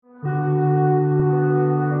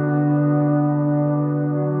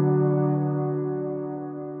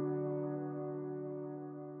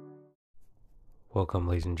Welcome,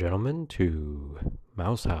 ladies and gentlemen, to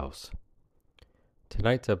Mouse House.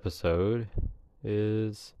 Tonight's episode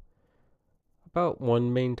is about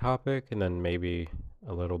one main topic and then maybe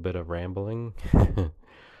a little bit of rambling.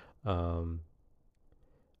 um,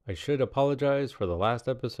 I should apologize for the last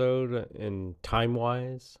episode in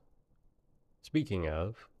time-wise. Speaking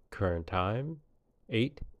of current time,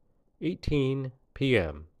 8:18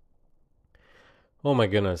 p.m. Oh my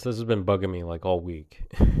goodness, this has been bugging me like all week.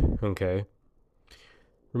 Okay.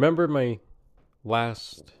 Remember my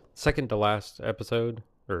second to last episode,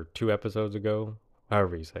 or 2 episodes ago,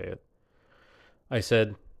 however you say it. I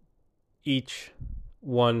said each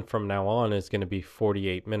one from now on is going to be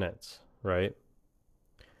 48 minutes, right?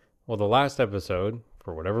 Well, the last episode,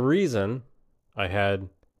 for whatever reason, I had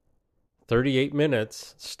 38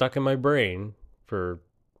 minutes stuck in my brain for,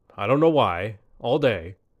 I don't know why, all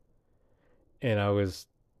day. And I was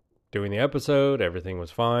doing the episode, everything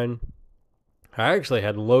was fine. I actually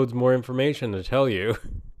had loads more information to tell you.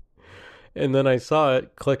 And then I saw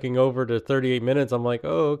it clicking over to 38 minutes. I'm like,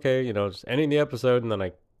 oh, okay, just ending the episode. And then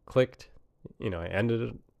I clicked, I ended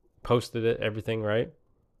it, posted it, everything, right?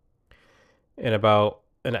 And about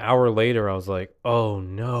an hour later, I was like, oh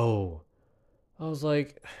no. I was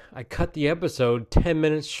like, I cut the episode 10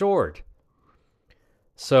 minutes short.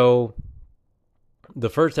 So the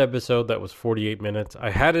first episode that was 48 minutes, I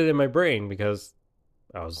had it in my brain because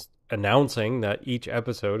I was announcing that each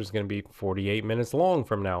episode is going to be 48 minutes long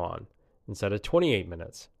from now on instead of 28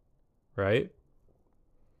 minutes, right?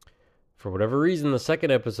 For whatever reason, the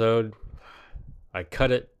second episode, I cut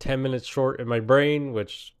it 10 minutes short in my brain,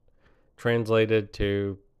 which translated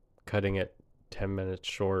to cutting it 10 minutes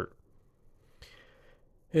short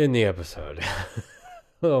in the episode.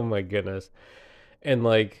 Oh my goodness. And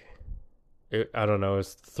I don't know, it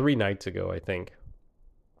was 3 nights ago, I think.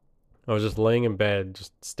 I was just laying in bed,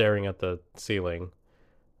 just staring at the ceiling,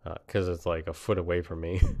 because it's like a foot away from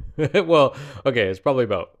me. Well, okay, it's probably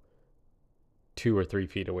about 2 or 3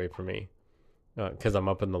 feet away from me, because I'm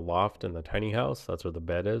up in the loft in the tiny house. That's where the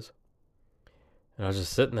bed is. And I was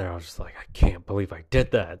just sitting there. I was just like, I can't believe I did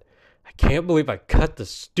that. I can't believe I cut the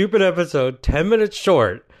stupid episode 10 minutes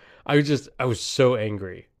short. I was so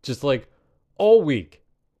angry. Just like all week,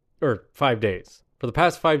 or 5 days. For the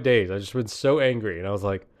past 5 days, I just been so angry. And I was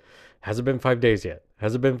like, has it been 5 days yet?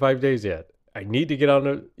 Has it been 5 days yet? I need to get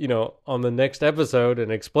on on the next episode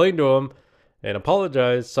and explain to him and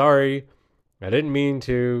apologize. Sorry, I didn't mean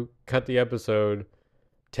to cut the episode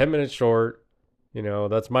 10 minutes short.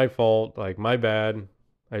 That's my fault. Like, my bad.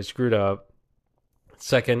 I screwed up.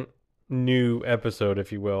 Second new episode,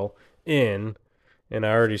 if you will, and I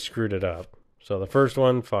already screwed it up. So the first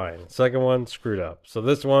one, fine. Second one, screwed up. So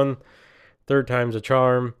this one, third time's a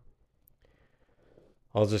charm.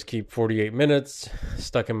 I'll just keep 48 minutes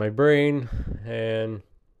stuck in my brain, and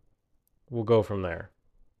we'll go from there.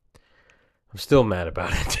 I'm still mad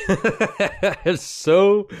about it. I'm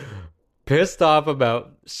so pissed off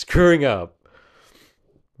about screwing up.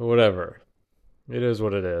 Whatever. It is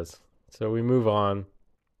what it is. So we move on,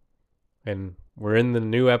 and we're in the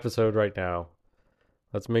new episode right now.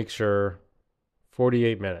 Let's make sure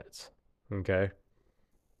 48 minutes, okay?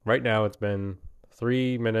 Right now it's been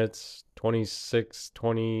 3 minutes, 26,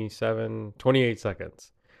 27, 28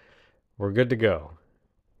 seconds. We're good to go.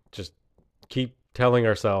 Just keep telling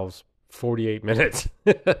ourselves 48 minutes.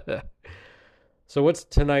 So what's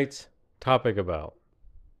tonight's topic about?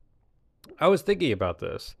 I was thinking about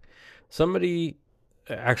this.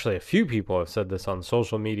 Actually a few people have said this on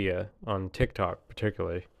social media, on TikTok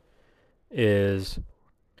particularly, is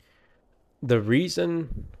the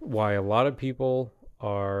reason why a lot of people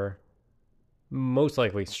are most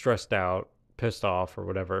likely stressed out, pissed off, or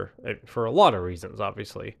whatever, for a lot of reasons,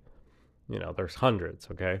 obviously. There's hundreds,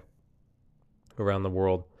 okay, around the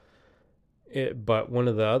world. But one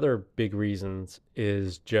of the other big reasons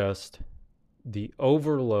is just the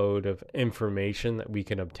overload of information that we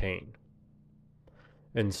can obtain.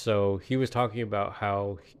 And so he was talking about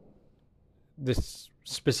how this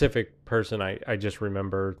specific person, I just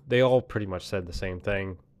remember, they all pretty much said the same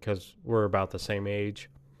thing because we're about the same age.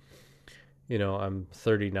 I'm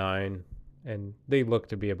 39 and they look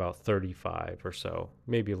to be about 35 or so,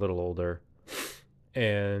 maybe a little older.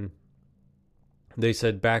 And they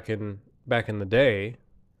said back in the day,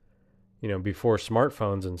 before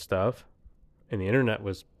smartphones and stuff, and the internet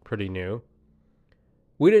was pretty new,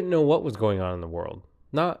 we didn't know what was going on in the world.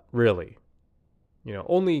 Not really.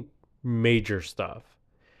 Only major stuff.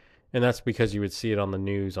 And that's because you would see it on the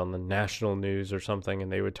news, on the national news or something,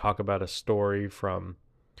 and they would talk about a story from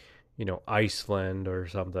Iceland or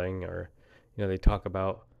something, or they talk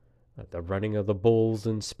about the running of the bulls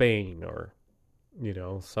in Spain, or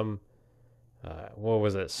Some what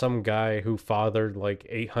was it? Some guy who fathered like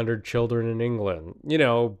 800 children in England.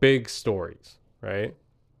 Big stories, right?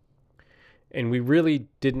 And we really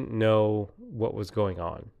didn't know what was going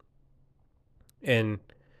on. And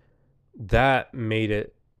that made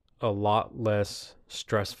it a lot less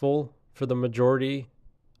stressful for the majority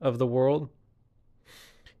of the world.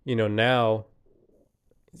 Now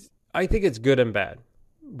I think it's good and bad.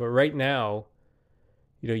 But right now,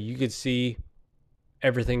 you could see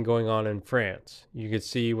everything going on in France. You could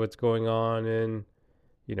see what's going on in,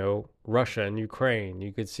 Russia and Ukraine.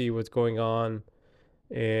 You could see what's going on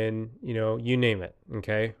in, you name it.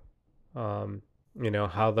 Okay. How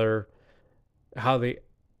they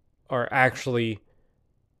are actually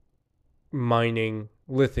mining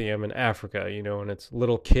lithium in Africa, and it's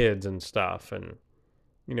little kids and stuff, and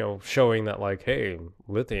showing that like, hey,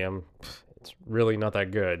 lithium, it's really not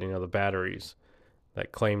that good. The batteries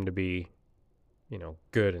that claim to be,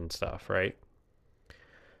 good and stuff, right?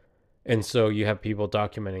 And so you have people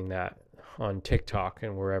documenting that on TikTok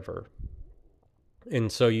and wherever.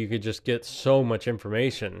 And so you could just get so much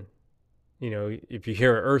information. If you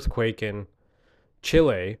hear an earthquake in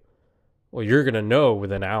Chile, well, you're going to know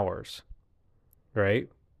within hours, right?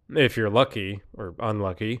 If you're lucky or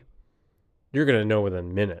unlucky, you're going to know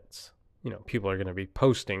within minutes. People are going to be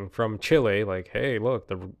posting from Chile like, hey, look,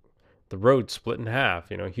 the road split in half,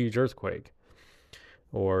 huge earthquake.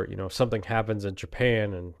 Or, if something happens in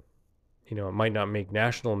Japan and, it might not make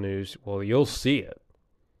national news, well, you'll see it.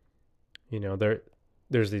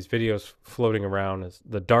 There's these videos floating around as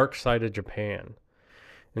the dark side of Japan.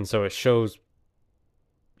 And so it shows,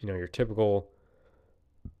 your typical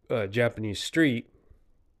Japanese street,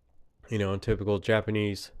 typical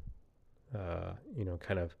Japanese,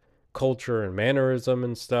 kind of culture and mannerism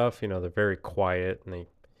and stuff. They're very quiet, and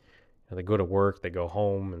they go to work, they go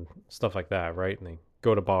home and stuff like that, right? And they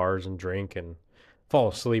go to bars and drink and fall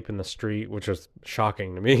asleep in the street, which was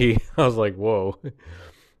shocking to me. I was like, whoa.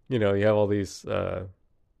 You have all these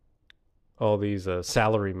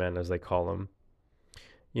salarymen, as they call them,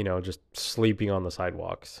 just sleeping on the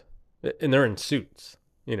sidewalks. And they're in suits.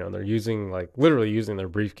 They're literally using their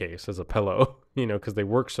briefcase as a pillow, because they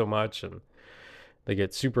work so much and they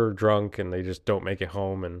get super drunk and they just don't make it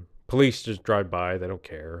home, and police just drive by. They don't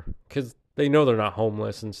care because they know they're not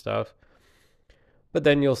homeless and stuff. But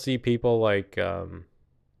then you'll see people like,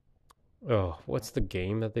 what's the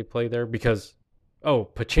game that they play there?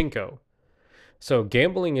 Pachinko. So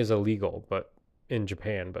gambling is illegal, but in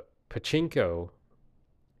Japan, but pachinko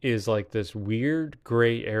is like this weird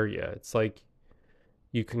gray area. It's like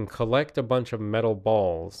you can collect a bunch of metal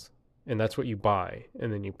balls, and that's what you buy,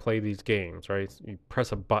 and then you play these games, right? You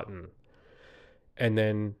press a button, and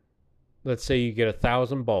then let's say you get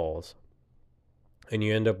 1,000 balls, and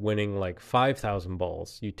you end up winning like 5,000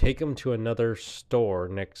 balls. You take them to another store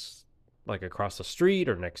like across the street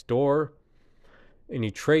or next door, and you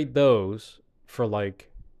trade those for like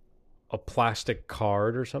a plastic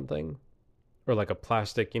card or something, or like a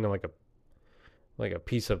plastic, like a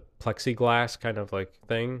piece of plexiglass kind of like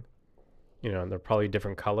thing, and they're probably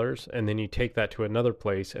different colors. And then you take that to another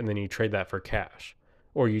place, and then you trade that for cash,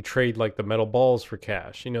 or you trade like the metal balls for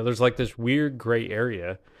cash. There's like this weird gray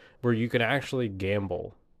area where you can actually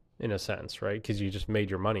gamble in a sense, right? Because you just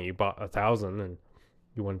made your money. You bought 1,000 and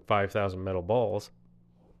you won 5,000 metal balls.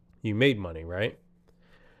 You made money, right?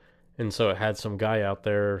 And so it had some guy out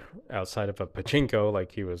there outside of a pachinko,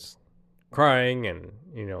 like he was crying and,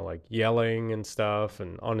 like yelling and stuff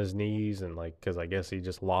and on his knees, and like, because I guess he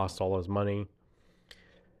just lost all his money.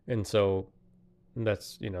 And so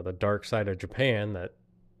that's, the dark side of Japan that,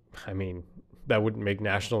 that wouldn't make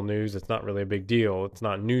national news. It's not really a big deal. It's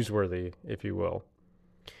not newsworthy, if you will.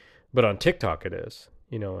 But on TikTok it is,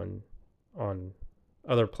 and on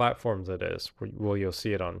other platforms it is. Well, you'll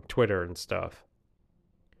see it on Twitter and stuff.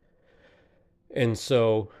 And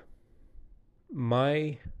so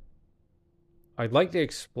I'd like to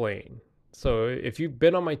explain. So if you've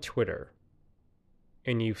been on my Twitter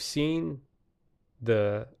and you've seen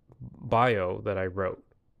the bio that I wrote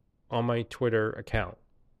on my Twitter account,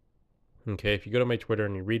 okay, if you go to my Twitter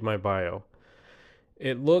and you read my bio,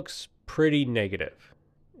 it looks pretty negative.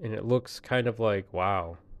 And it looks kind of like,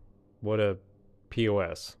 wow, what a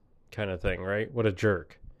POS kind of thing, right? What a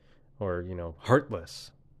jerk. Or,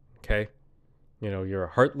 heartless. Okay? You're a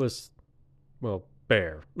heartless,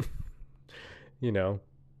 bear. And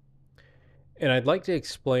I'd like to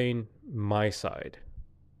explain my side.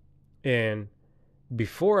 And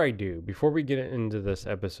before we get into this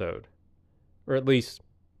episode, or at least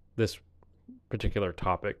this particular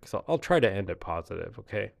topic, so I'll try to end it positive,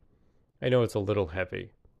 okay? I know it's a little heavy.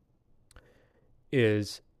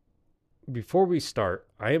 is before we start,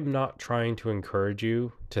 I am not trying to encourage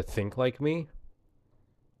you to think like me.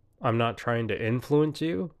 I'm not trying to influence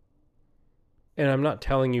you. And I'm not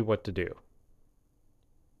telling you what to do.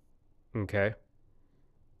 Okay?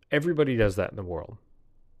 Everybody does that in the world.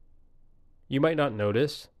 You might not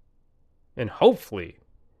notice, and hopefully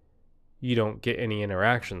you don't get any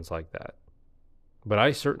interactions like that. But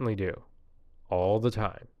I certainly do. All the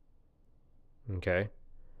time. Okay?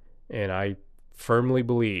 And I firmly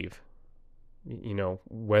believe,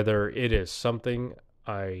 whether it is something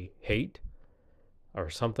I hate or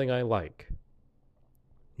something I like,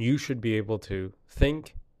 you should be able to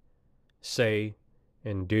think, say,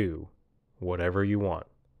 and do whatever you want.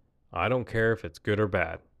 I don't care if it's good or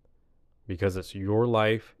bad, because it's your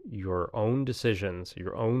life, your own decisions,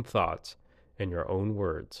 your own thoughts, and your own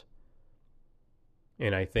words.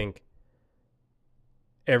 And I think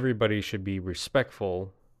everybody should be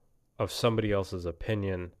respectful of somebody else's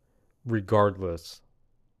opinion, regardless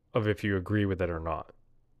of if you agree with it or not.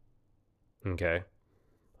 Okay?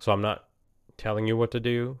 So I'm not telling you what to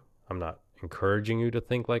do. I'm not encouraging you to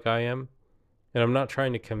think like I am. And I'm not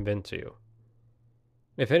trying to convince you.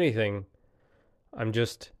 If anything, I'm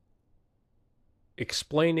just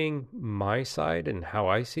explaining my side and how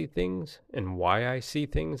I see things and why I see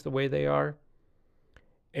things the way they are.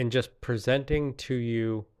 And just presenting to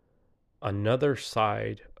you another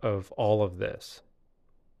side of all of this.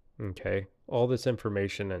 Okay? All this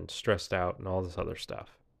information and stressed out and all this other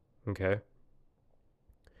stuff. Okay?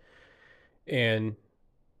 And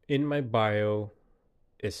in my bio,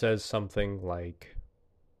 it says something like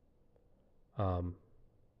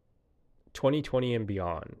 2020 and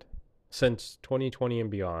beyond. Since 2020 and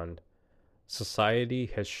beyond, society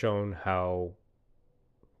has shown how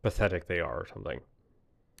pathetic they are or something.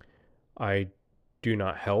 I do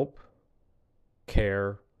not help,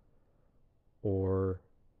 care, or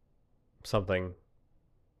something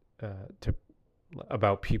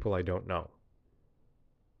about people I don't know.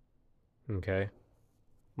 Okay?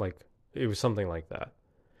 Like, it was something like that.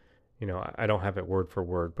 I don't have it word for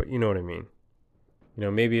word, but you know what I mean.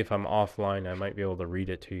 Maybe if I'm offline, I might be able to read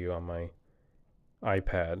it to you on my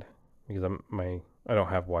iPad, because I don't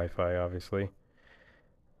have Wi-Fi, obviously.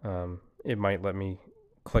 It might let me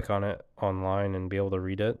click on it online and be able to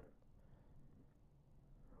read it.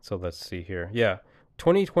 So let's see here. Yeah,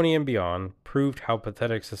 2020 and beyond proved how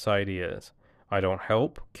pathetic society is. I don't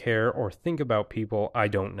help, care, or think about people I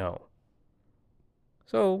don't know.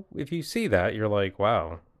 So if you see that, you're like,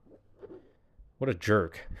 wow, what a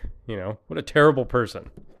jerk. What a terrible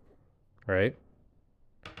person. Right?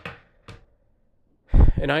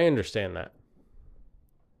 And I understand that.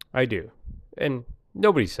 I do. And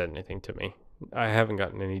nobody said anything to me. I haven't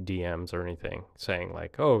gotten any DMs or anything saying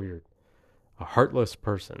like, oh, you're a heartless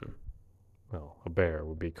person. Well, a bear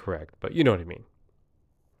would be correct, but you know what I mean.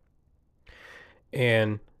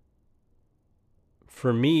 And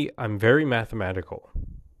for me, I'm very mathematical.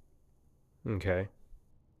 Okay?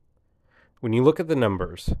 When you look at the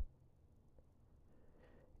numbers,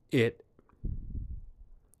 it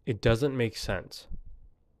doesn't make sense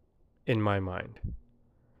in my mind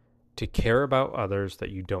to care about others that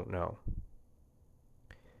you don't know.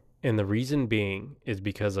 And the reason being is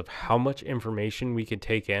because of how much information we could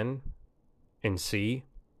take in and see.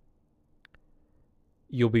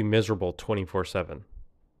 You'll be miserable 24/7.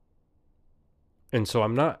 And so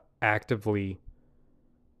I'm not actively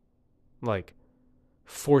like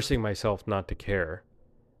forcing myself not to care.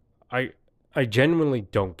 I genuinely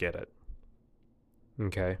don't get it.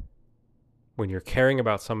 Okay? When you're caring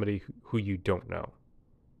about somebody who you don't know.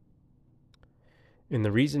 And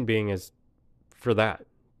the reason being is for that.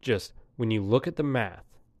 Just when you look at the math,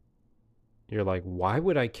 you're like, why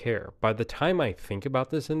would I care? By the time I think about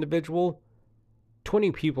this individual,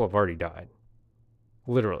 20 people have already died.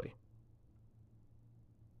 Literally.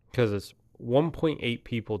 Because it's 1.8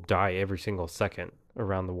 people die every single second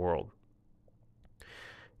around the world.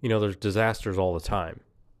 There's disasters all the time.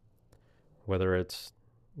 Whether it's,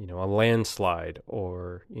 a landslide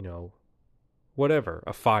or, whatever,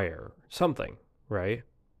 a fire, something, right?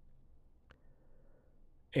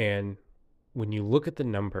 And when you look at the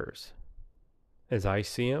numbers, as I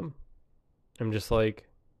see them, I'm just like,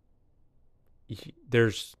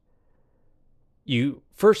 first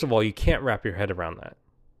of all, you can't wrap your head around that.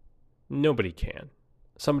 Nobody can.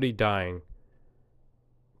 Somebody dying,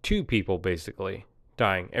 2 people basically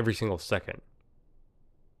dying every single second.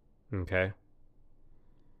 Okay?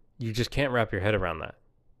 You just can't wrap your head around that.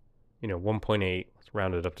 1.8, let's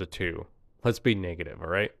round it up to 2. Let's be negative, all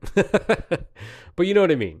right? But you know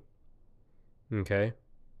what I mean. Okay?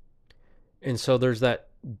 And so there's that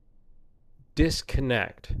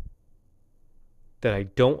disconnect that I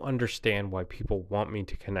don't understand why people want me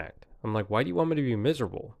to connect. I'm like, why do you want me to be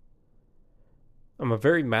miserable? I'm a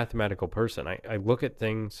very mathematical person. I look at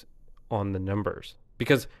things on the numbers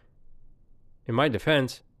because, in my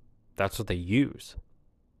defense, that's what they use.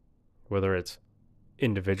 Whether it's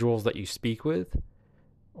individuals that you speak with,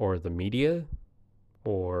 or the media,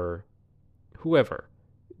 or whoever,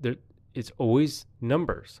 it's always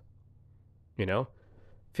numbers.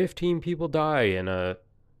 15 people die in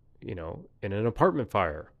in an apartment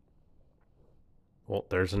fire. Well,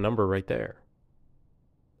 there's a number right there.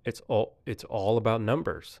 It's all about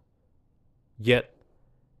numbers. Yet,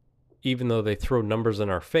 even though they throw numbers in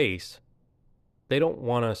our face, they don't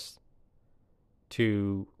want us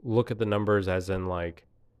to look at the numbers as in like,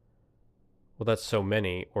 well, that's so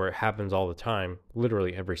many, or it happens all the time,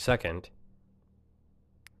 literally every second.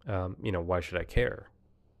 Why should I care?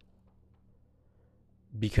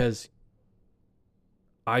 Because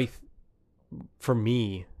for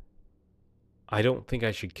me, I don't think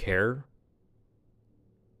I should care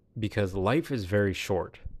because life is very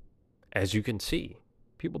short. As you can see,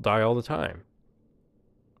 people die all the time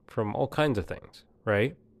from all kinds of things,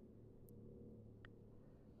 right?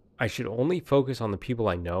 I should only focus on the people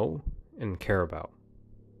I know and care about.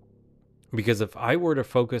 Because if I were to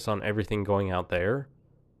focus on everything going out there,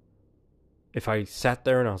 if I sat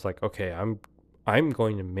there and I was like, okay, I'm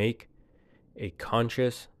going to make a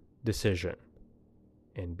conscious decision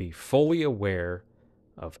and be fully aware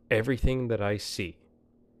of everything that I see.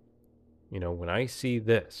 When I see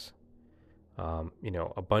this,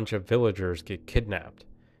 a bunch of villagers get kidnapped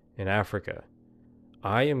in Africa,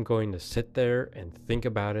 I am going to sit there and think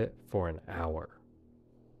about it for an hour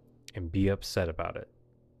and be upset about it.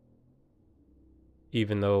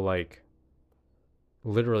 Even though, like,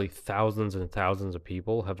 literally thousands and thousands of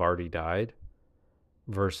people have already died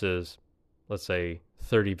versus, let's say,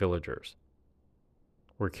 30 villagers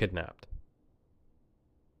were kidnapped.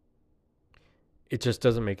 It just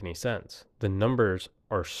doesn't make any sense. The numbers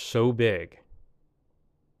are so big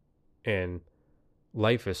and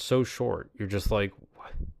life is so short. You're just like,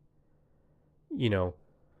 what?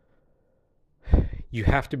 You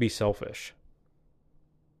have to be selfish.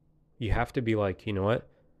 You have to be like, you know what?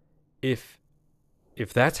 If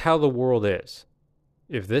that's how the world is,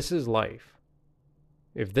 if this is life,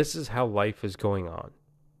 if this is how life is going on,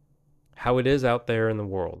 how it is out there in the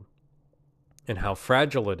world, and how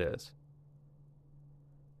fragile it is,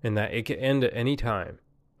 and that it could end at any time,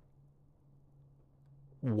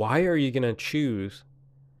 why are you going to choose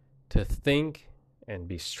to think and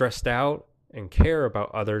be stressed out and care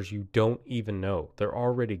about others you don't even know? They're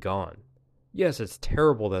already gone. Yes, it's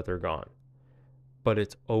terrible that they're gone, but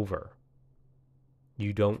it's over.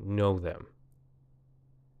 You don't know them.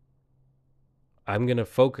 I'm going to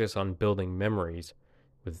focus on building memories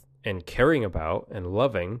with and caring about and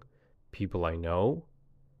loving people I know,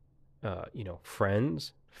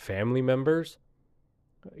 friends, family members.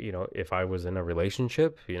 If I was in a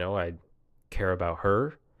relationship, I'd care about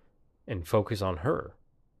her and focus on her.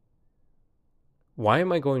 Why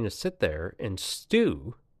am I going to sit there and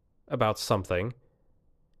stew about something,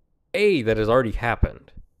 A, that has already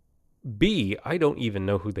happened, B, I don't even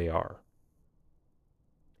know who they are,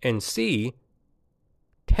 and C,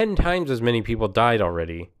 10 times as many people died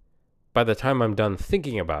already by the time I'm done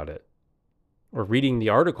thinking about it or reading the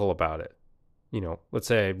article about it? Let's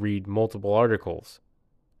say I read multiple articles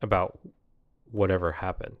about whatever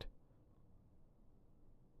happened.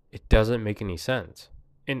 It doesn't make any sense.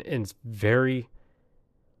 And it's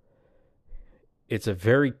a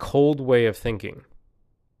very cold way of thinking.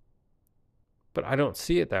 But I don't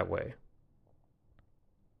see it that way.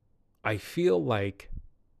 I feel like,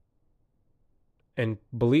 and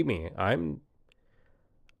believe me, I'm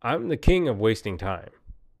the king of wasting time.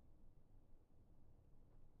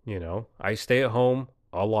 I stay at home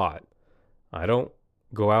a lot. I don't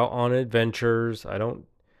go out on adventures. I don't,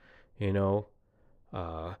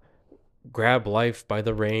 grab life by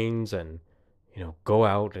the reins and, go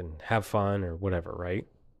out and have fun or whatever, right?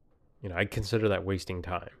 I consider that wasting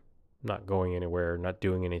time. Not going anywhere, not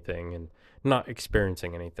doing anything, and not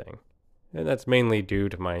experiencing anything. And that's mainly due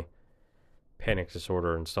to my panic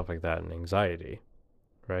disorder and stuff like that and anxiety,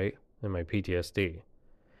 right? And my PTSD.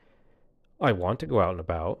 I want to go out and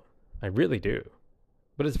about. I really do.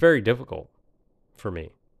 But it's very difficult for me.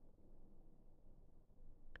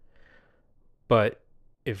 But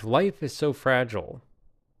if life is so fragile,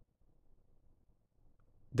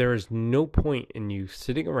 there is no point in you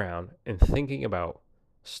sitting around and thinking about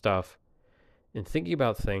stuff and thinking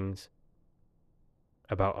about things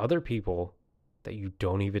about other people that you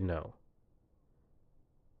don't even know.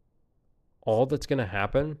 all that's going to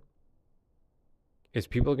happen is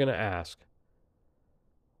people are going to ask,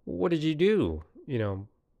 what did you do,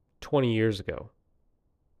 20 years ago,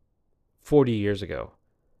 40 years ago?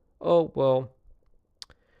 Oh, well,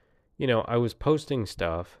 I was posting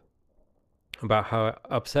stuff about how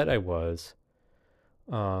upset I was,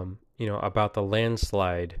 about the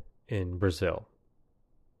landslide in Brazil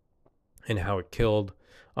and how it killed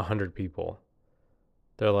 100 people.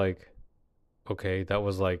 They're like, okay, that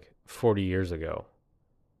was like 40 years ago.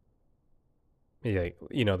 Yeah,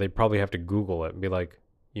 they'd probably have to Google it and be like,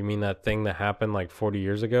 you mean that thing that happened like 40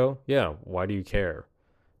 years ago? Yeah, why do you care?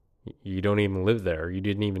 You don't even live there. You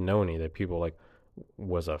didn't even know any of the people. Like,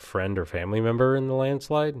 was a friend or family member in the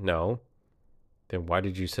landslide? No. Then why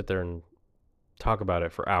did you sit there and talk about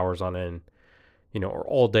it for hours on end, or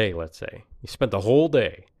all day, let's say? You spent the whole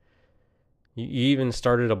day. You even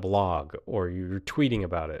started a blog, or you're tweeting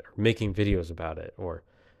about it, or making videos about it, or,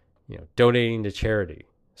 donating to charity,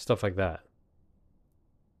 stuff like that.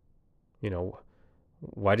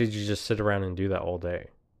 Why did you just sit around and do that all day?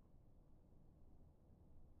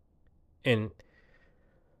 And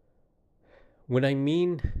what I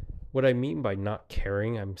mean by not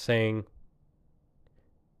caring, I'm saying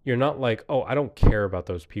you're not like, oh, I don't care about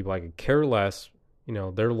those people. I could care less.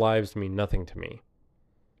 Their lives mean nothing to me.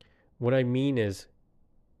 What I mean is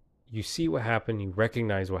you see what happened, you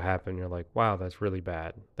recognize what happened, you're like, wow, that's really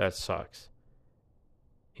bad. That sucks.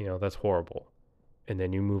 That's horrible. And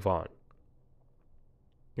then you move on.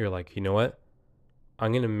 You're like, you know what?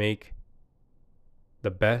 I'm going to make the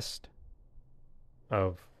best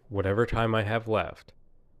of whatever time I have left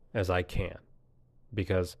as I can.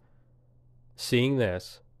 Because seeing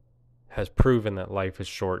this has proven that life is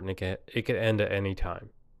short and it can end at any time.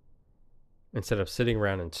 Instead of sitting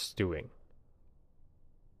around and stewing.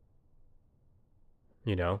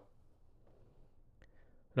 And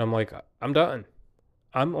I'm like, I'm done.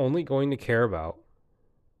 I'm only going to care about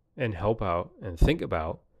and help out and think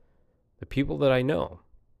about the people that I know.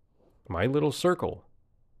 My little circle.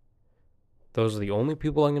 Those are the only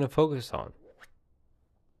people I'm going to focus on.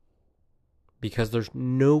 Because there's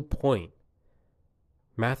no point.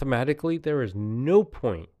 Mathematically, there is no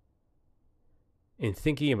point in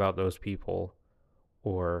thinking about those people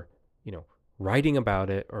or, writing about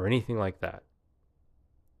it or anything like that.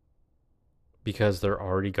 Because they're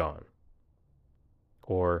already gone.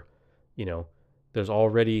 Or, there's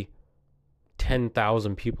already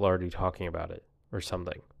 10,000 people already talking about it or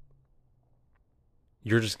something.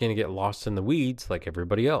 You're just going to get lost in the weeds like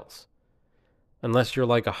everybody else. Unless you're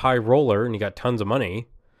like a high roller and you got tons of money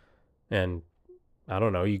and, I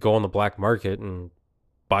don't know, you go on the black market and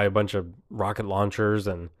buy a bunch of rocket launchers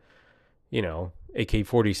and,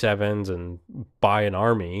 AK-47s and buy an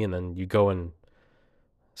army, and then you go and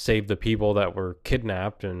save the people that were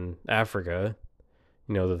kidnapped in Africa,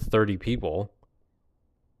 the 30 people.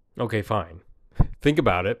 Okay, fine. Think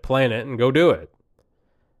about it, plan it, and go do it.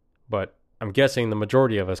 But I'm guessing the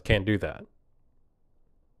majority of us can't do that.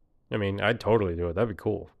 I mean, I'd totally do it. That'd be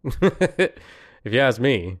cool. If you ask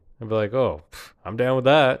me, I'd be like, oh, I'm down with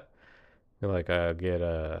that. You're like, I'll get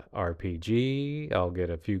a RPG, I'll get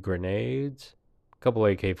a few grenades, a couple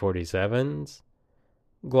AK-47s,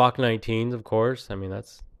 Glock 19s, of course. I mean,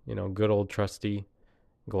 that's, good old trusty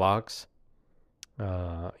Glocks,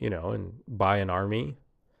 and buy an army.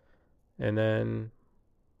 And then,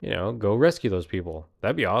 go rescue those people.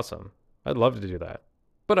 That'd be awesome. I'd love to do that.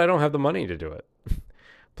 But I don't have the money to do it.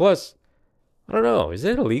 Plus, I don't know. Is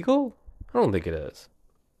it illegal? I don't think it is.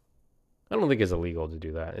 I don't think it's illegal to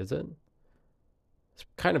do that, is it? It's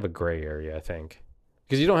kind of a gray area, I think.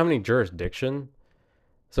 Because you don't have any jurisdiction.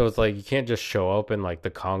 So it's like you can't just show up in like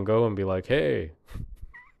the Congo and be like, hey,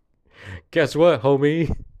 guess what,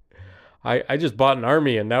 homie? I just bought an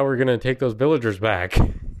army and now we're going to take those villagers back,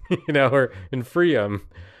 and free them.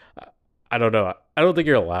 I don't know. I don't think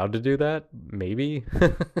you're allowed to do that. Maybe.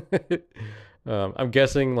 I'm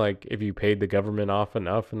guessing like if you paid the government off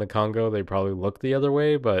enough in the Congo, they probably look the other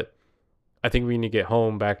way. But I think when you get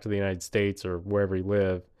home back to the United States or wherever you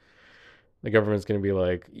live, the government's going to be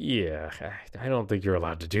like, yeah, I don't think you're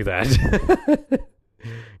allowed to do that.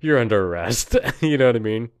 You're under arrest. You know what I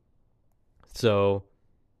mean? So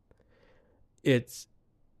it's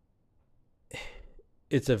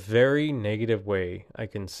a very negative way I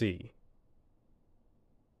can see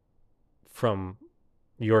from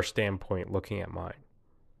your standpoint looking at mine.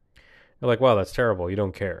 You're like, wow, that's terrible. You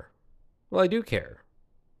don't care. Well, I do care.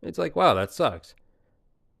 It's like, wow, that sucks.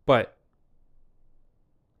 But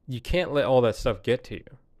you can't let all that stuff get to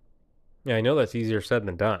you. Yeah, I know that's easier said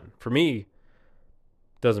than done. For me, it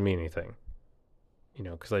doesn't mean anything.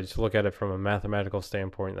 Because I just look at it from a mathematical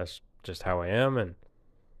standpoint. That's just how I am. And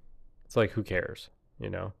it's like, who cares, you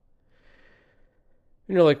know?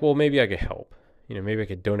 And you're like, well, maybe I could help. Maybe I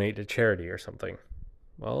could donate to charity or something.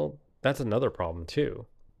 Well, that's another problem too.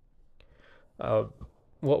 Uh,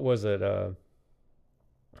 what was it?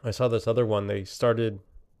 I saw this other one.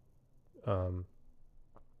 Um,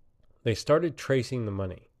 they started tracing the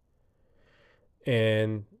money,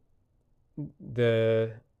 and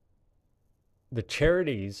the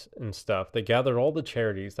charities and stuff. They gathered all the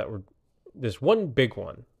charities that were this one big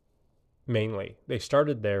one mainly. They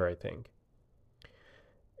started there, I think,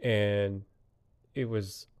 and it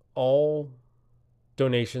was all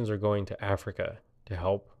donations are going to Africa to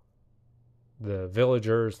help the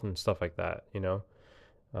villagers and stuff like that.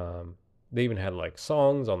 They even had like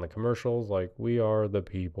songs on the commercials, like "We are the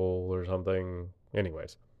people" or something.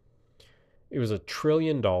 Anyways, it was $1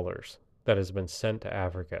 trillion that has been sent to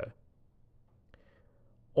Africa.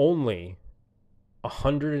 Only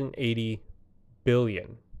 180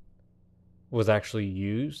 billion was actually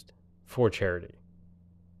used for charity.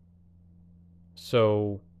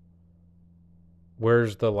 So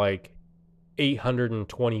where's the like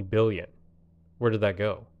 820 billion? Where did that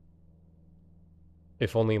go?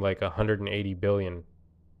 If only like 180 billion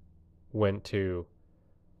went to,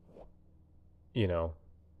 the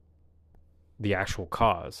actual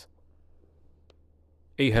cause.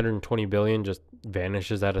 820 billion just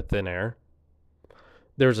vanishes out of thin air.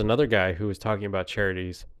 There's another guy who was talking about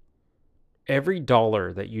charities. Every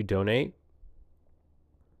dollar that you donate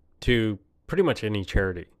to pretty much any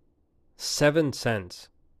charity, 7 cents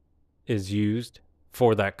is used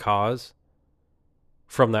for that cause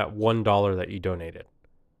from that $1 that you donated.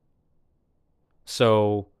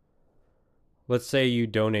 So let's say you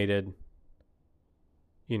donated,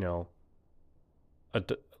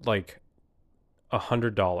 like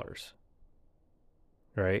 $100,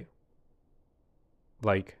 right?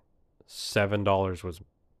 Like $7 was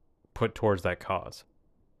put towards that cause.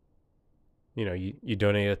 You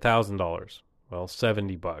donate $1,000. Well,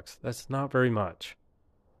 $70. That's not very much.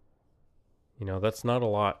 That's not a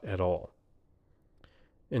lot at all.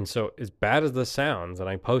 And so, as bad as this sounds, and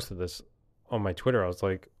I posted this on my Twitter, I was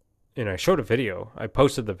like, and I showed a video. I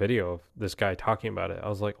posted the video of this guy talking about it. I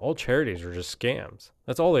was like, all charities are just scams.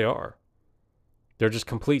 That's all they are. They're just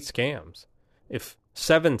complete scams. If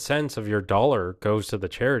 7 cents of your dollar goes to the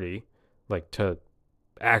charity, like to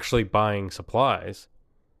actually buying supplies,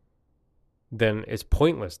 then it's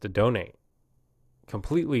pointless to donate.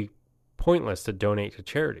 Completely pointless to donate to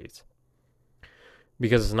charities.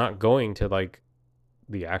 Because it's not going to like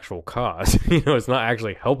the actual cause. It's not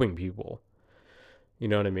actually helping people. You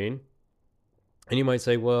know what I mean? And you might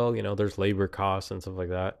say, well, there's labor costs and stuff like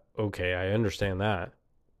that. Okay, I understand that.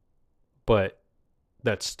 But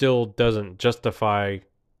that still doesn't justify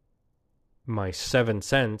my 7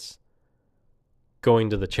 cents going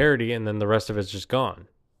to the charity and then the rest of it's just gone.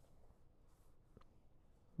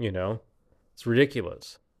 It's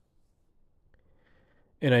ridiculous.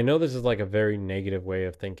 And I know this is like a very negative way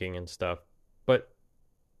of thinking and stuff, but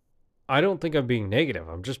I don't think I'm being negative.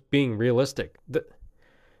 I'm just being realistic.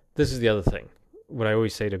 This is the other thing. What I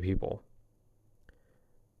always say to people.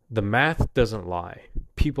 The math doesn't lie.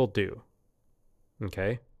 People do.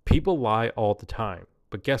 Okay? People lie all the time.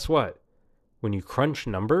 But guess what? When you crunch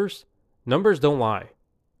numbers, numbers don't lie.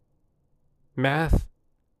 Math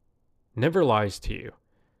never lies to you.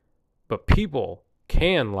 But people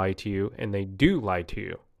can lie to you, and they do lie to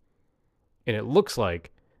you. And it looks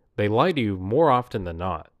like they lie to you more often than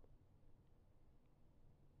not.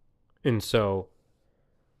 And so,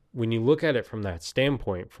 when you look at it from that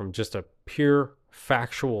standpoint, from just a pure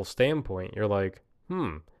factual standpoint, you're like,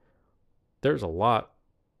 there's a lot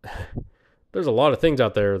of things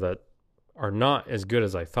out there that are not as good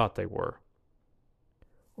as I thought they were.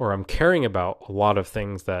 Or I'm caring about a lot of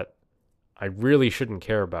things that I really shouldn't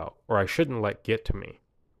care about, or I shouldn't let get to me.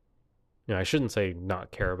 I shouldn't say not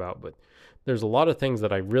care about, but there's a lot of things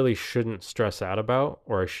that I really shouldn't stress out about,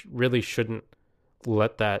 or I really shouldn't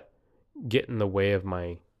let that get in the way of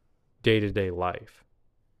my day-to-day life.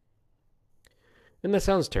 And that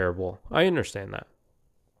sounds terrible. I understand that.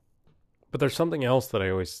 But there's something else that I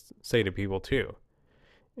always say to people too,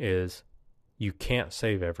 is you can't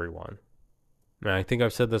save everyone. And I think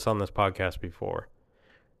I've said this on this podcast before.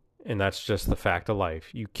 And that's just the fact of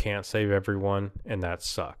life. You can't save everyone, and that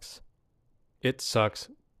sucks. It sucks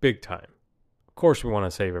big time. Of course we want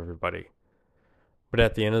to save everybody. But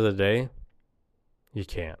at the end of the day, you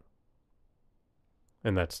can't.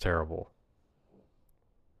 And that's terrible.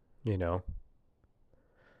 And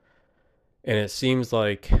it seems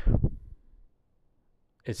like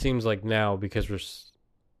now, because we're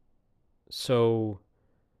so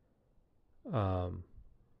um,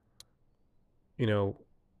 you know,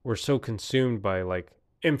 we're so consumed by like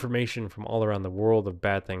information from all around the world of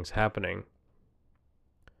bad things happening.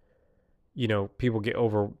 People get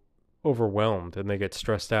overwhelmed and they get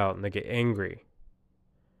stressed out and they get angry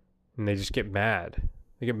and they just get mad.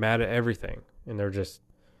 They get mad at everything and they're just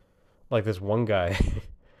like this one guy.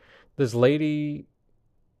 This lady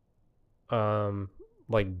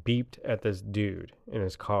like beeped at this dude in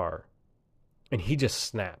his car and he just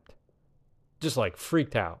snapped. Just like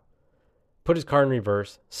freaked out. Put his car in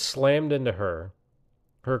reverse, slammed into her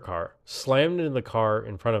car, slammed into the car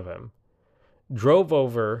in front of him, drove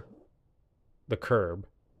over the curb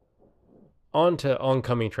onto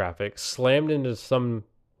oncoming traffic, slammed into some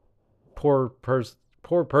poor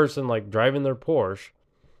person like driving their Porsche,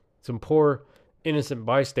 some poor innocent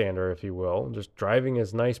bystander, if you will, just driving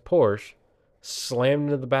his nice Porsche, slammed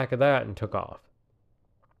into the back of that and took off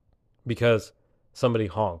because somebody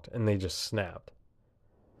honked and they just snapped.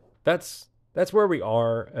 That's where we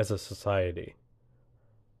are as a society.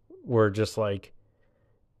 We're just like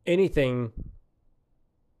anything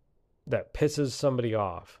that pisses somebody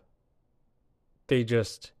off, they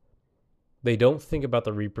don't think about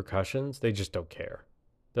the repercussions. They just don't care.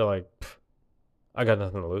 They're like, I got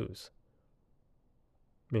nothing to lose.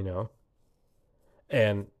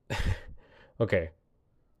 And okay,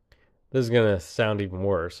 this is going to sound even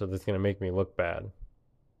worse, so this is going to make me look bad.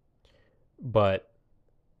 But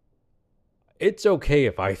it's okay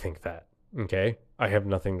if I think that, okay? I have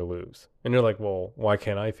nothing to lose. And you're like, well, why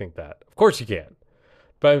can't I think that? Of course you can.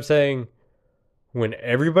 But I'm saying when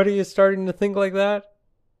everybody is starting to think like that,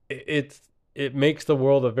 it makes the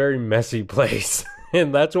world a very messy place.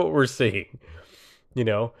 And that's what we're seeing,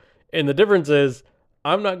 And the difference is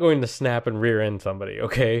I'm not going to snap and rear end somebody,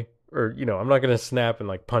 okay? Or, I'm not going to snap and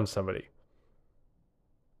like punch somebody.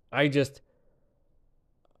 I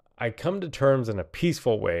come to terms in a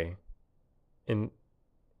peaceful way in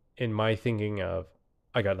my thinking of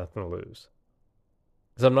I got nothing to lose.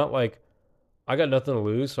 Because I'm not like, I got nothing to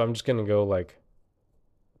lose, so I'm just going to go like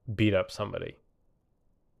beat up somebody.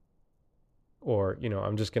 Or,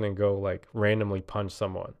 I'm just going to go like randomly punch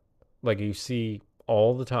someone. Like you see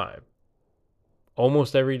all the time.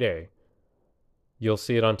 Almost every day. You'll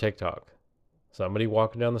see it on TikTok. Somebody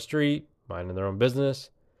walking down the street, minding their own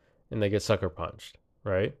business, and they get sucker punched,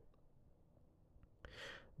 right?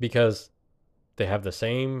 Because they have the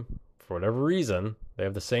same, for whatever reason, they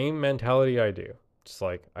have the same mentality I do. Just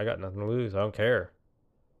like, I got nothing to lose. I don't care.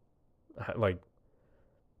 Like,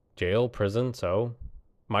 jail, prison, so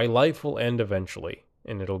my life will end eventually,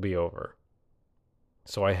 and it'll be over.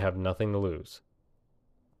 So I have nothing to lose.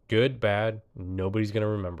 Good, bad, nobody's going to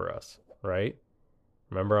remember us, right?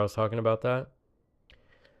 Remember I was talking about that?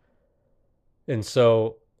 And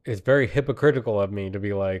so it's very hypocritical of me to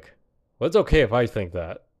be like, well, it's okay if I think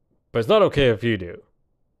that, but it's not okay if you do.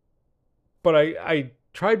 But I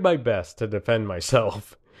tried my best to defend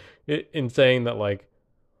myself in saying that, like,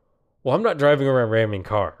 well, I'm not driving around ramming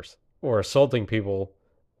cars or assaulting people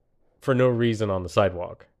for no reason on the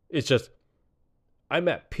sidewalk. It's just, I'm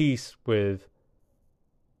at peace with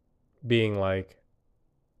being like,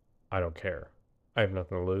 I don't care. I have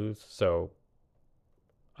nothing to lose, so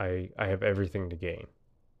I have everything to gain.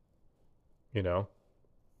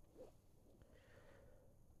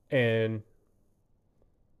 And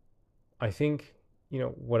I think,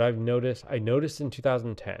 what I noticed in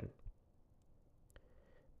 2010,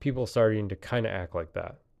 people starting to kind of act like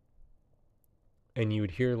that. And you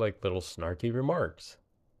would hear like little snarky remarks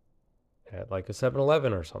at like a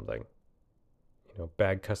 7-Eleven or something,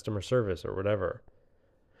 bad customer service or whatever.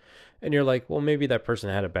 And you're like, well, maybe that person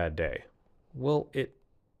had a bad day. Well, it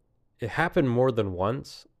happened more than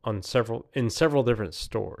once in several different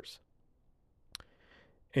stores.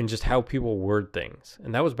 And just how people word things.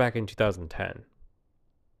 And that was back in 2010.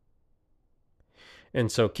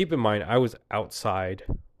 And so keep in mind, I was outside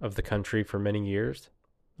of the country for many years,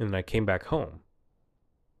 and then I came back home.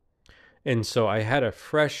 And so I had a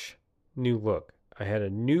fresh new look. I had a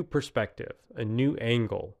new perspective, a new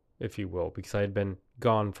angle, if you will, because I had been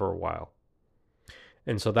gone for a while.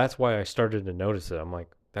 And so that's why I started to notice it. I'm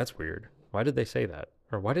like, that's weird. Why did they say that?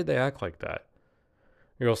 Or why did they act like that?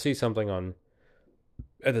 You'll see something on,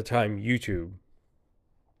 at the time, YouTube.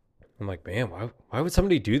 I'm like, man, why would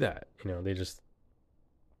somebody do that? They just,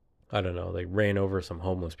 I don't know, they ran over some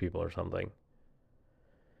homeless people or something.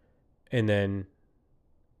 And then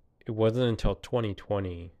it wasn't until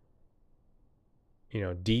 2020,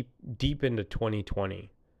 deep into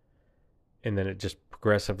 2020, and then it just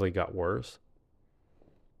progressively got worse,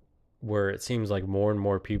 where it seems like more and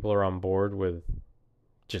more people are on board with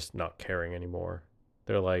just not caring anymore.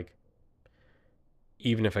 They're like,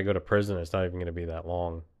 even if I go to prison, it's not even going to be that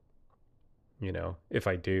long, if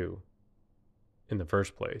I do in the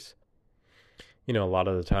first place. A lot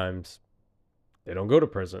of the times they don't go to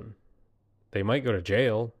prison. They might go to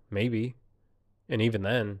jail, maybe. And even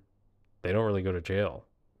then, they don't really go to jail.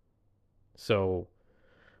 So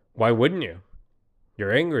why wouldn't you?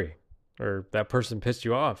 You're angry, or that person pissed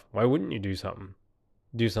you off. Why wouldn't you do something?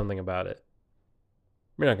 Do something about it.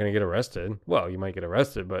 You're not going to get arrested. Well, you might get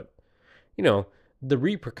arrested, but, the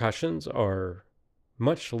repercussions are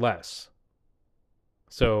much less.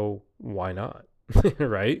 So why not?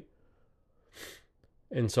 Right?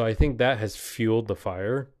 And so I think that has fueled the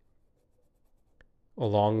fire,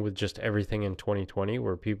 along with just everything in 2020,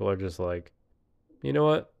 where people are just like, you know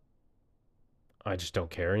what? I just don't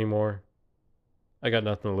care anymore. I got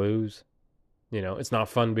nothing to lose. It's not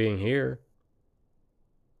fun being here.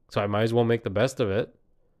 So I might as well make the best of it.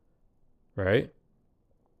 Right?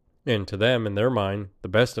 And to them, in their mind, the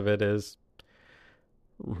best of it is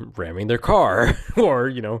ramming their car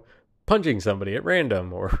or, punching somebody at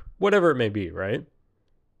random or whatever it may be, right?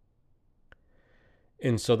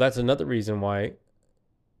 And so that's another reason why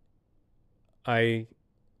I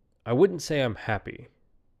wouldn't say I'm happy.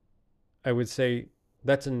 I would say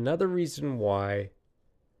that's another reason why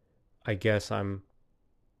I guess I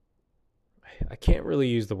can't really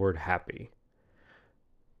use the word happy.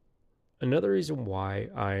 Another reason why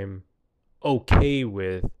I'm okay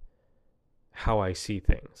with how I see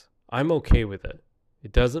things. I'm okay with it.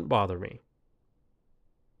 It doesn't bother me.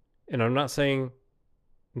 And I'm not saying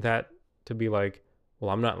that to be like,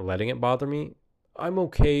 well, I'm not letting it bother me. I'm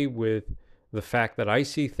okay with the fact that I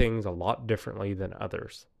see things a lot differently than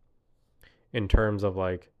others. In terms of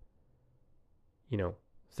like,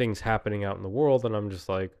 things happening out in the world, and I'm just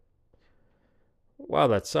like, wow,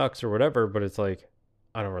 that sucks or whatever, but it's like,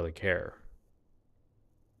 I don't really care.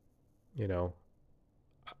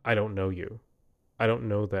 I don't know you. I don't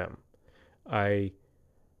know them. I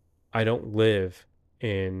don't live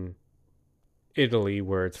in Italy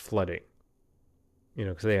where it's flooding.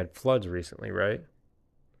 Because they had floods recently, right?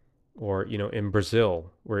 Or, in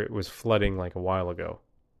Brazil where it was flooding like a while ago.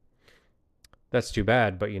 That's too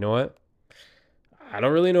bad, but you know what? I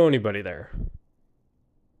don't really know anybody there.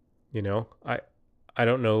 I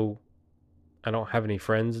don't know. I don't have any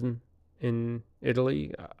friends in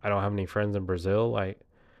Italy. I don't have any friends in Brazil. I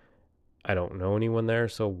don't know anyone there,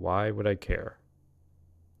 so why would I care?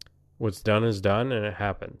 What's done is done, and it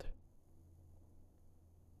happened.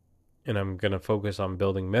 And I'm going to focus on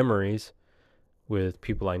building memories with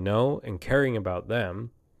people I know and caring about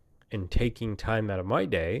them and taking time out of my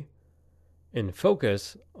day and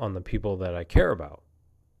focus on the people that I care about.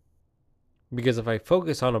 Because if I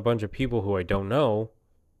focus on a bunch of people who I don't know,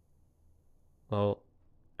 well,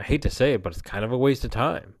 I hate to say it, but it's kind of a waste of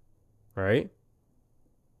time, right?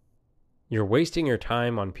 You're wasting your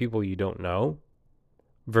time on people you don't know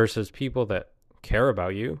versus people that care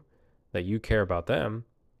about you, that you care about them.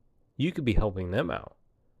 You could be helping them out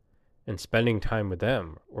and spending time with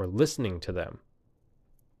them or listening to them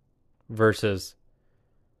versus,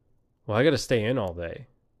 well, I got to stay in all day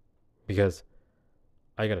because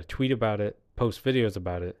I got to tweet about it, post videos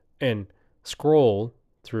about it, and scroll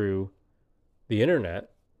through the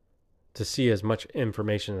internet to see as much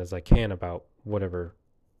information as I can about whatever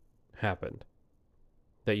happened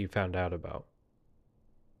that you found out about.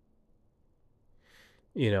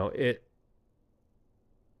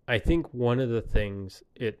 I think one of the things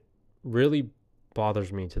it really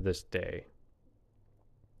bothers me to this day,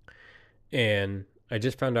 and I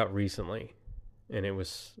just found out recently, and it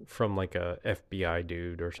was from like a FBI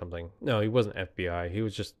dude or something. No, he wasn't FBI. He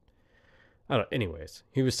was just, I don't know. Anyways,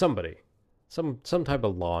 he was somebody, some type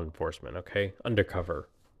of law enforcement. Okay, undercover.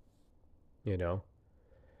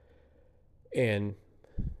 And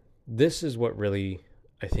this is what really,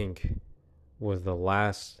 I think, was the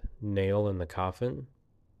last nail in the coffin.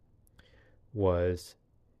 Was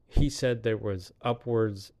he said there was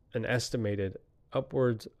an estimated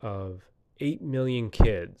upwards of 8 million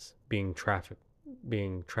kids being trafficked,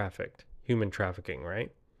 human trafficking,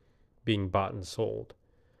 right? Being bought and sold,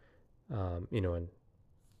 and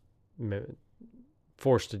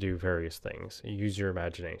forced to do various things. Use your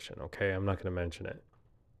imagination, okay? I'm not going to mention it.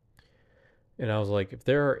 And I was like, if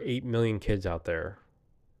there are 8 million kids out there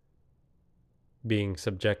being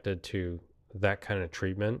subjected to that kind of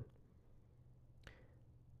treatment,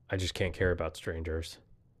 I just can't care about strangers.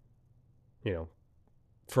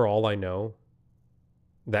 For all I know,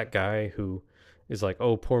 that guy who is like,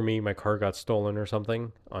 oh, poor me, my car got stolen or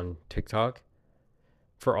something on TikTok,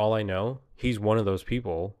 for all I know, he's one of those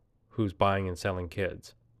people who's buying and selling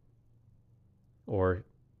kids. Or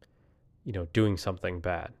doing something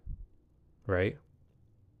bad, right?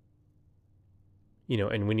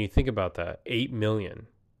 And when you think about that, 8 million,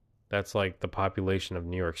 that's like the population of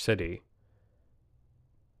New York City.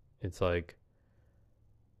 It's like,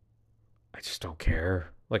 I just don't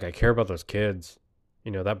care. Like, I care about those kids.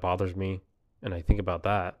 That bothers me. And I think about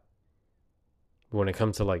that. But when it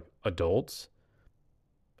comes to like adults,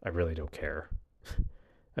 I really don't care.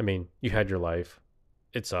 I mean, you had your life.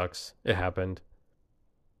 It sucks. It happened.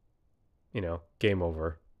 Game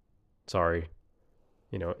over. Sorry.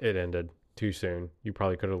 It ended too soon. You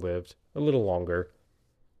probably could have lived a little longer.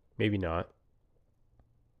 Maybe not.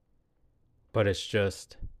 But it's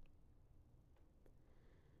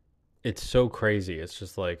so crazy. It's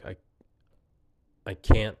just like I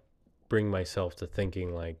can't bring myself to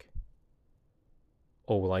thinking like,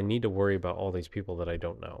 oh, well, I need to worry about all these people that I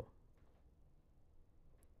don't know.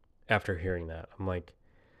 After hearing that, I'm like,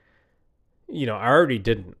 I already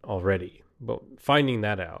didn't already, but finding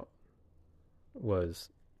that out was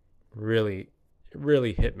really,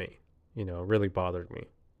 really hit me, really bothered me.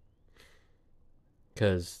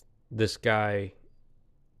 Because this guy,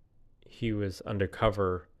 he was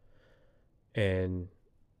undercover and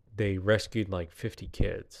they rescued like 50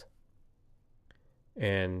 kids.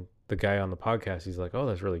 And the guy on the podcast, he's like, oh,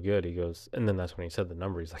 that's really good. He goes, and then that's when he said the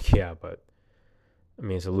number. He's like, yeah, but I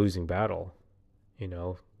mean, it's a losing battle.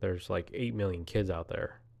 There's like 8 million kids out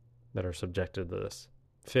there that are subjected to this.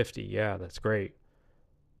 50, yeah, that's great.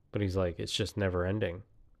 But he's like, it's just never ending.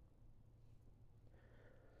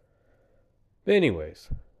 But anyways,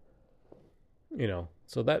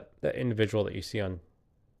 so that individual that you see on,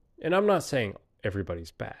 and I'm not saying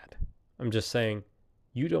everybody's bad. I'm just saying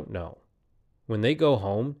you don't know. When they go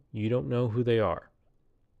home, you don't know who they are.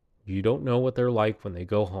 You don't know what they're like when they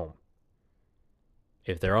go home.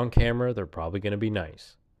 If they're on camera, they're probably going to be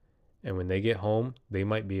nice. And when they get home, they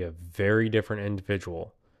might be a very different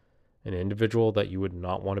individual. An individual that you would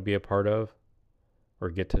not want to be a part of or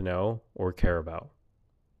get to know or care about.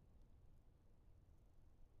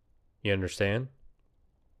 You understand?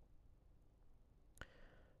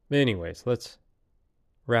 But anyways, let's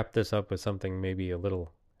wrap this up with something maybe a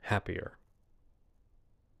little happier.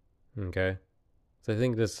 Okay? So I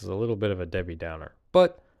think this is a little bit of a Debbie Downer,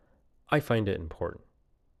 but I find it important.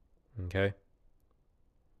 Okay?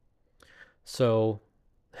 So,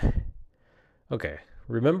 okay.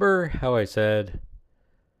 Remember how I said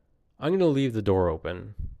I'm going to leave the door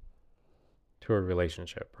open to a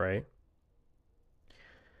relationship, right?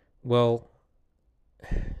 Well,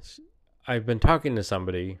 I've been talking to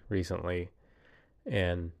somebody recently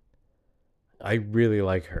and I really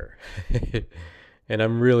like her. And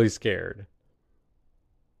I'm really scared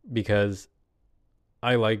because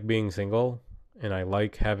I like being single and I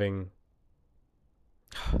like having.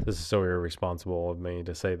 This is so irresponsible of me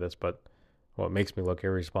to say this, but well, it makes me look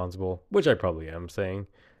irresponsible, which I probably am saying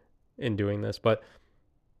in doing this, but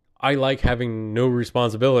I like having no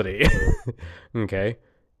responsibility. Okay?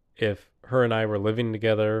 If her and I were living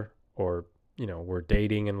together or, we're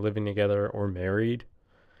dating and living together or married,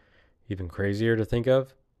 even crazier to think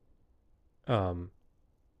of,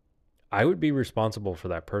 I would be responsible for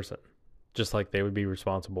that person, just like they would be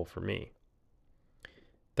responsible for me.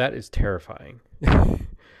 That is terrifying.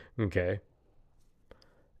 Okay?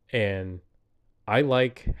 And I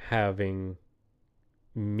like having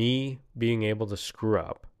me being able to screw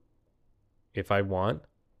up if I want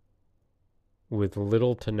with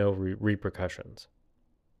little to no repercussions.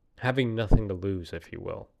 Having nothing to lose, if you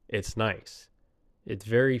will. It's nice. It's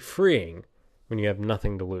very freeing when you have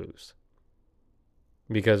nothing to lose.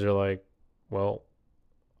 Because you're like, well,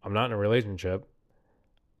 I'm not in a relationship.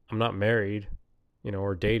 I'm not married,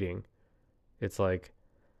 or dating. It's like,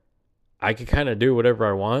 I can kind of do whatever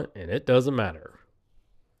I want and it doesn't matter.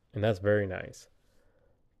 And that's very nice.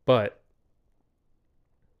 But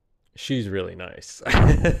she's really nice.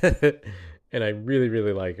 And I really,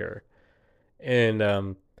 really like her.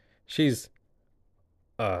 And she's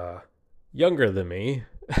younger than me.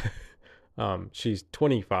 She's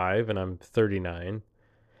 25 and I'm 39.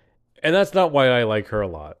 And that's not why I like her a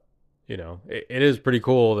lot. It is pretty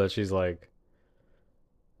cool that she's like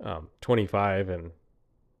 25 and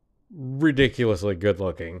ridiculously good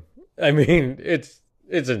looking. I mean, it's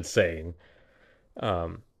insane.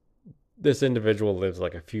 This individual lives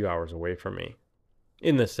like a few hours away from me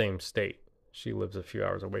in the same state. She lives a few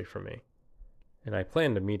hours away from me. And I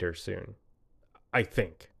plan to meet her soon. I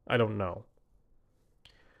think. I don't know.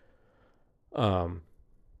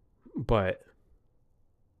 But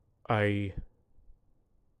I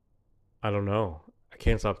don't know. I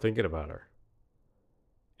can't stop thinking about her.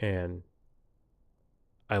 And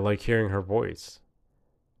I like hearing her voice.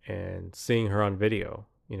 and seeing her on video,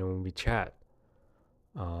 when we chat.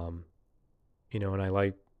 Um, and I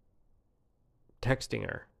like texting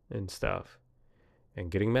her and stuff and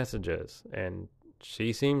getting messages, and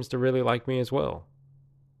she seems to really like me as well.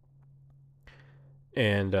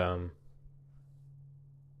 And I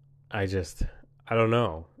don't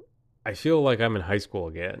know. I feel like I'm in high school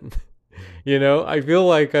again. I feel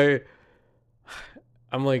like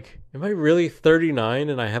I'm like, am I really 39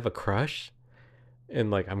 and I have a crush? And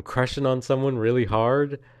like I'm crushing on someone really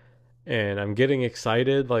hard and I'm getting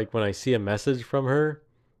excited like when I see a message from her.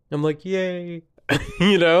 I'm like, "Yay."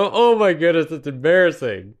 Oh my goodness, it's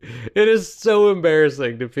embarrassing. It is so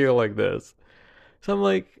embarrassing to feel like this. So I'm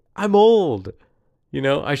like, I'm old.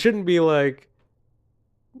 I shouldn't be like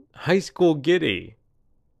high school giddy.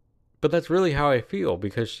 But that's really how I feel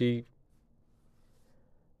because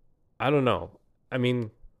I don't know. I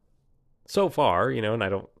mean, so far, and I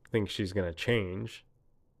don't think she's going to change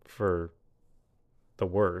for the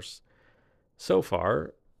worse. So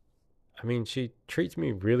far, I mean, she treats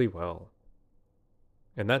me really well.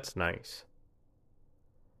 And that's nice.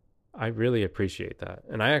 I really appreciate that.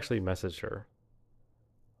 And I actually messaged her.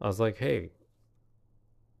 I was like, "Hey,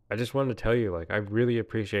 I just wanted to tell you like I really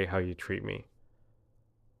appreciate how you treat me.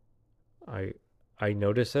 I I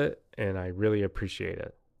notice it and I really appreciate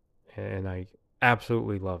it. And I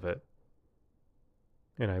absolutely love it.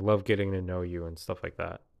 And I love getting to know you and stuff like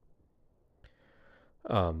that."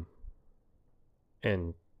 Um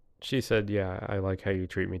and she said, "Yeah, I like how you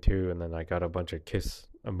treat me too." And then I got a bunch of kiss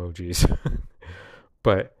emojis.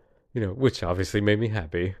 But, which obviously made me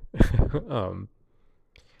happy. um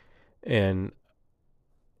and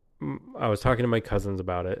I was talking to my cousins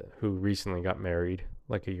about it who recently got married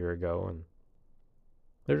like a year ago, and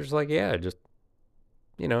they're just like, "Yeah, just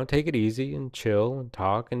take it easy and chill and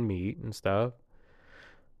talk and meet and stuff."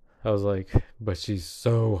 I was like, "But she's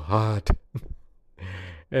so hot."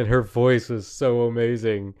 And her voice is so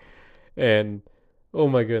amazing. And oh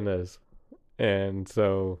my goodness. And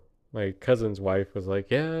so my cousin's wife was like,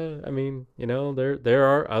 "Yeah, I mean, there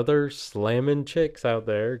are other slamming chicks out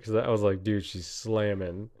there." Because I was like, "Dude, she's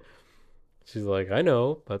slamming." She's like, "I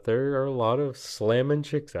know, but there are a lot of slamming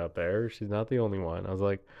chicks out there. She's not the only one." I was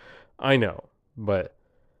like, "I know, but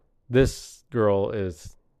this girl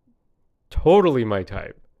is totally my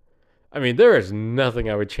type." I mean, there is nothing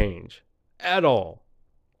I would change at all.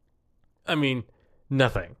 I mean,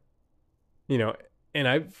 nothing. You know, and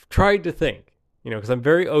I've tried to think, because I'm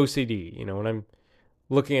very OCD. When I'm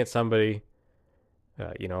looking at somebody,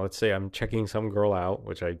 let's say I'm checking some girl out,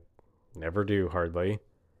 which I never do hardly,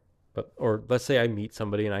 but or let's say I meet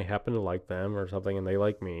somebody and I happen to like them or something, and they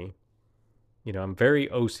like me. I'm very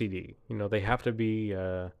OCD. They have to be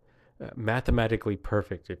mathematically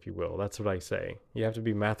perfect, if you will. That's what I say. You have to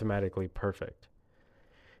be mathematically perfect,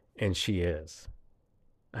 and she is.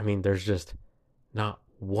 I mean, there's just not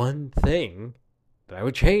one thing that I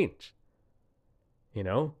would change. You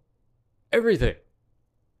know, everything.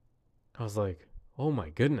 I was like, oh my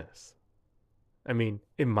goodness. I mean,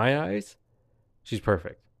 in my eyes, she's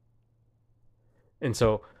perfect. And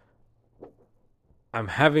so I'm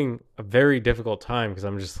having a very difficult time because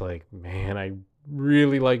I'm just like, man, I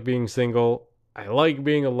really like being single. I like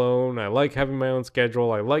being alone. I like having my own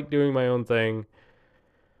schedule. I like doing my own thing.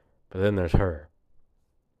 But then there's her.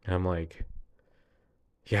 And I'm like,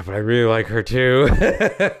 yeah, but I really like her too.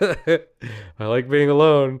 I like being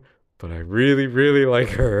alone, but I really, really like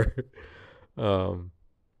her. Um,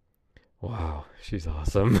 wow, she's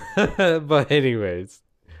awesome. But anyways,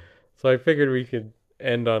 so I figured we could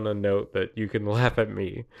end on a note that you can laugh at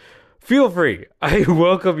me. Feel free. I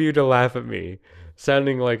welcome you to laugh at me,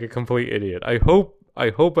 sounding like a complete idiot. I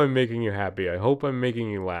hope I'm making you happy. I hope I'm making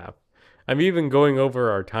you laugh. I'm even going over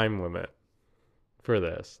our time limit for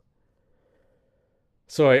this.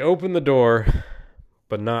 So I opened the door,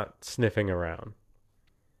 but not sniffing around.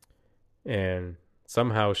 And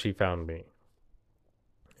somehow she found me.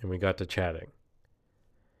 And we got to chatting.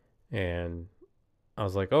 And I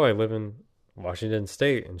was like, "Oh, I live in Washington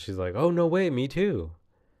State." And she's like, "Oh, no way, me too."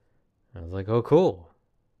 I was like, "Oh, cool."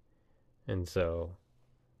 And so,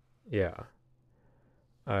 yeah,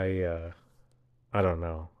 I don't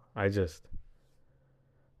know. I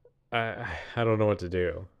don't know what to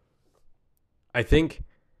do. I think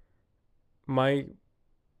my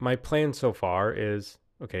my plan so far is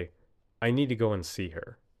okay. I need to go and see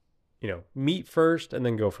her. Meet first and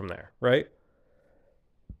then go from there, right?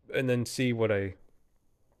 And then see what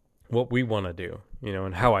we want to do,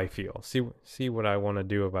 and how I feel. See what I want to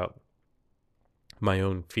do about my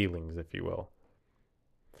own feelings, if you will.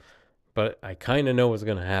 But I kind of know what's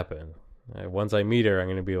going to happen. Once I meet her, I'm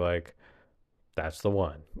going to be like, that's the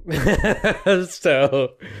one.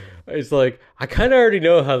 So it's like, I kind of already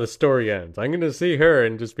know how the story ends. I'm going to see her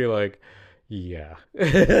and just be like, yeah.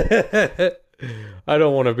 I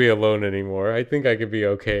don't want to be alone anymore. I think I could be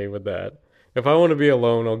okay with that. If I want to be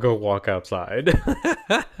alone, I'll go walk outside.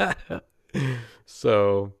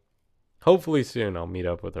 So hopefully soon I'll meet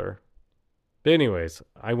up with her. But anyways,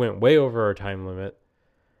 I went way over our time limit.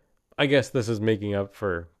 I guess this is making up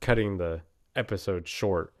for cutting the episode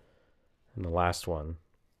short in the last one.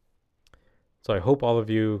 So I hope all of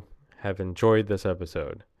you have enjoyed this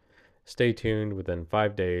episode. Stay tuned. Within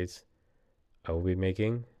 5 days, I will be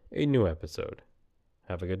making a new episode.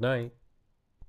 Have a good night.